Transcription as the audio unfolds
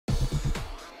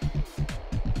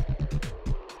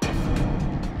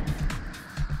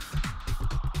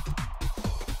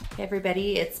Hey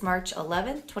everybody, it's March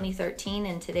 11th, 2013,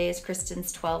 and today is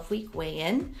Kristin's 12-week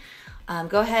weigh-in.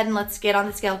 Go ahead and let's get on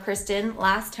the scale, Kristin.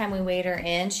 Last time we weighed her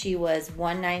in, she was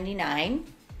 199.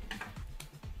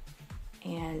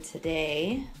 And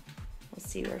today, we'll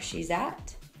see where she's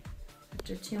at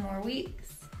after 2 more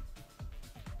weeks.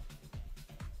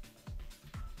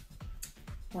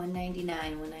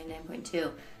 199,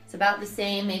 199.2. It's about the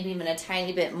same, maybe even a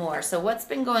tiny bit more. So what's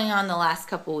been going on the last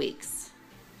couple weeks?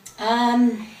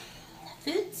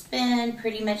 Food's been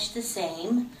pretty much the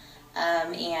same,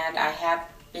 and I have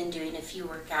been doing a few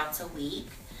workouts a week.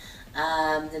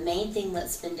 The main thing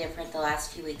that's been different the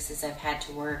last few weeks is I've had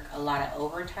to work a lot of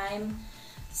overtime.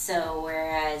 So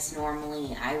whereas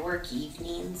normally I work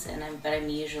evenings, but I'm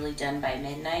usually done by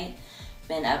midnight,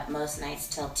 been up most nights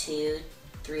till 2,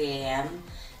 3 a.m.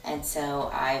 And so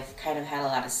I've kind of had a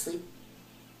lot of sleep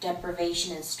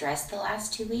deprivation and stress the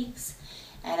last 2 weeks,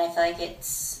 and I feel like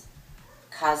it's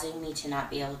causing me to not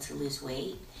be able to lose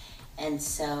weight. And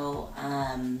so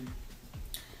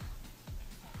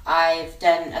I've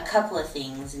done a couple of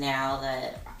things now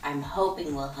that I'm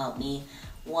hoping will help me.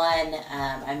 One,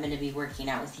 I'm going to be working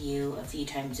out with you a few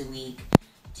times a week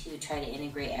to try to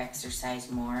integrate exercise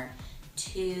more.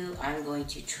 2, I'm going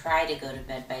to try to go to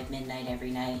bed by midnight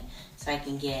every night so I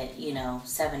can get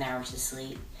 7 hours of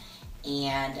sleep.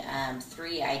 And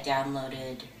 3, I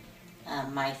downloaded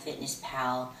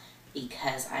MyFitnessPal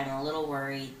because I'm a little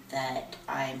worried that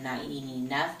I'm not eating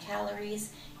enough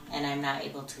calories and I'm not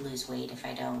able to lose weight if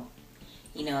I don't,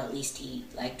 at least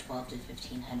eat like 12 to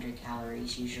 1,500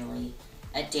 calories usually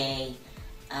a day.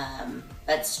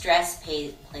 But stress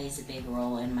plays a big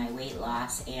role in my weight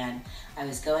loss, and I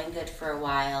was going good for a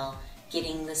while,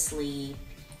 getting the sleep,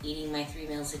 eating my 3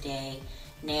 meals a day.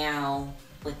 Now,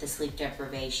 with the sleep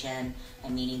deprivation,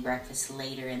 I'm eating breakfast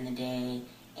later in the day,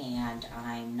 and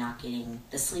I'm not getting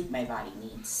the sleep my body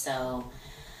needs. So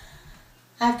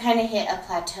I've kind of hit a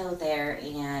plateau there,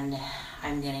 and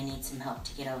I'm going to need some help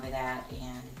to get over that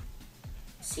and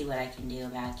see what I can do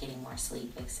about getting more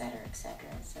sleep, etc., etc.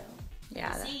 So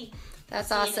yeah, we'll that's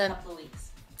see awesome. In a couple of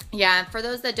weeks. Yeah, and for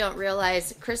those that don't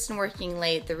realize, Kristin working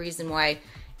late, the reason why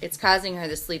it's causing her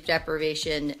the sleep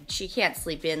deprivation, she can't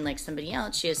sleep in like somebody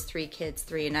else. She has 3 kids,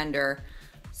 3 and under.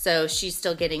 So she's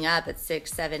still getting up at 6,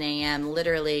 7 a.m.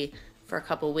 literally for a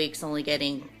couple weeks, only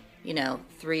getting,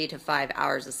 3 to 5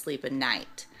 hours of sleep a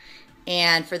night.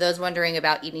 And for those wondering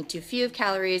about eating too few of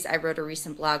calories, I wrote a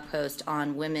recent blog post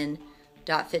on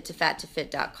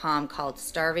women.fit2Fat2Fit.com called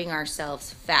Starving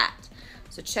Ourselves Fat.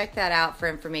 So check that out for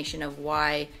information of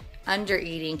why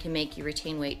undereating can make you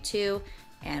retain weight too.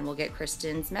 And we'll get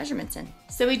Kristin's measurements in.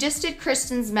 So we just did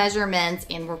Kristin's measurements,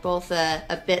 and we're both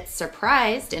a bit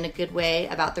surprised in a good way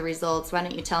about the results. Why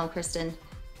don't you tell them, Kristin,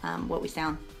 what we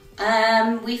found?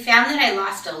 We found that I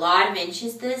lost a lot of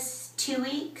inches this 2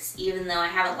 weeks, even though I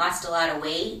haven't lost a lot of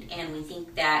weight. And we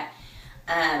think that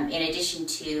in addition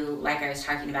to, like I was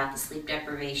talking about, the sleep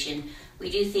deprivation,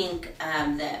 we do think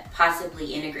that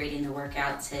possibly integrating the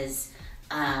workouts has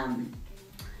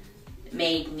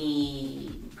made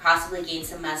me possibly gain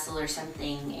some muscle or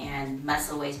something, and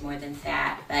muscle weighs more than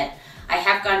fat. But I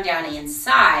have gone down in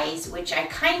size, which I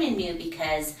kind of knew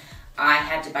because I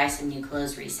had to buy some new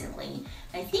clothes recently.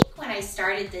 I think when I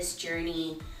started this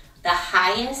journey, the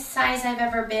highest size I've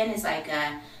ever been is like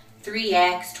a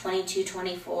 3X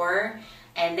 22-24,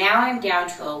 and now I'm down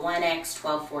to a 1X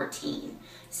 12-14.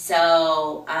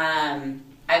 So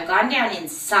I've gone down in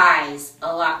size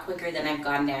a lot quicker than I've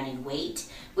gone down in weight,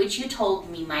 which you told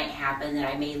me might happen, that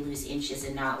I may lose inches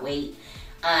and not weight.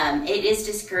 It is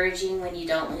discouraging when you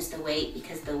don't lose the weight,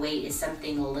 because the weight is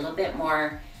something a little bit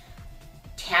more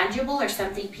tangible, or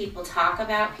something people talk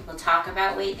about. People talk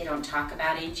about weight, they don't talk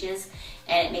about inches,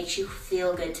 and it makes you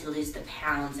feel good to lose the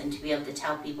pounds and to be able to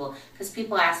tell people, because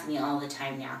people ask me all the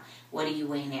time now, what do you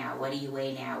weigh now? What do you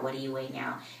weigh now? What do you weigh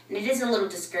now? And it is a little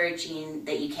discouraging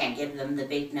that you can't give them the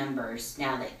big numbers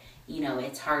now that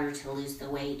it's harder to lose the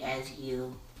weight as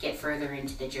you get further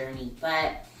into the journey.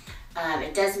 But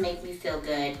it does make me feel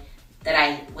good that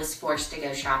I was forced to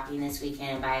go shopping this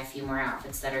weekend and buy a few more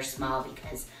outfits that are small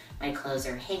because my clothes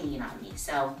are hanging on me.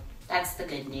 So that's the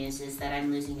good news, is that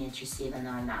I'm losing inches even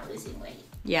though I'm not losing weight.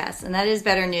 Yes, and that is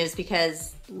better news,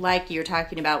 because like you're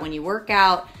talking about, when you work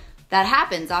out, that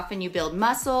happens. Often you build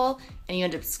muscle and you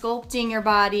end up sculpting your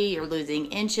body, you're losing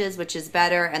inches, which is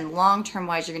better, and long-term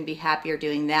wise, you're gonna be happier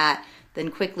doing that than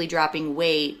quickly dropping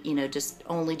weight, just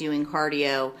only doing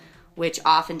cardio, which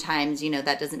oftentimes,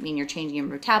 that doesn't mean you're changing your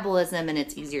metabolism, and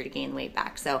it's easier to gain weight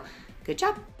back. So good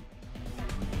job.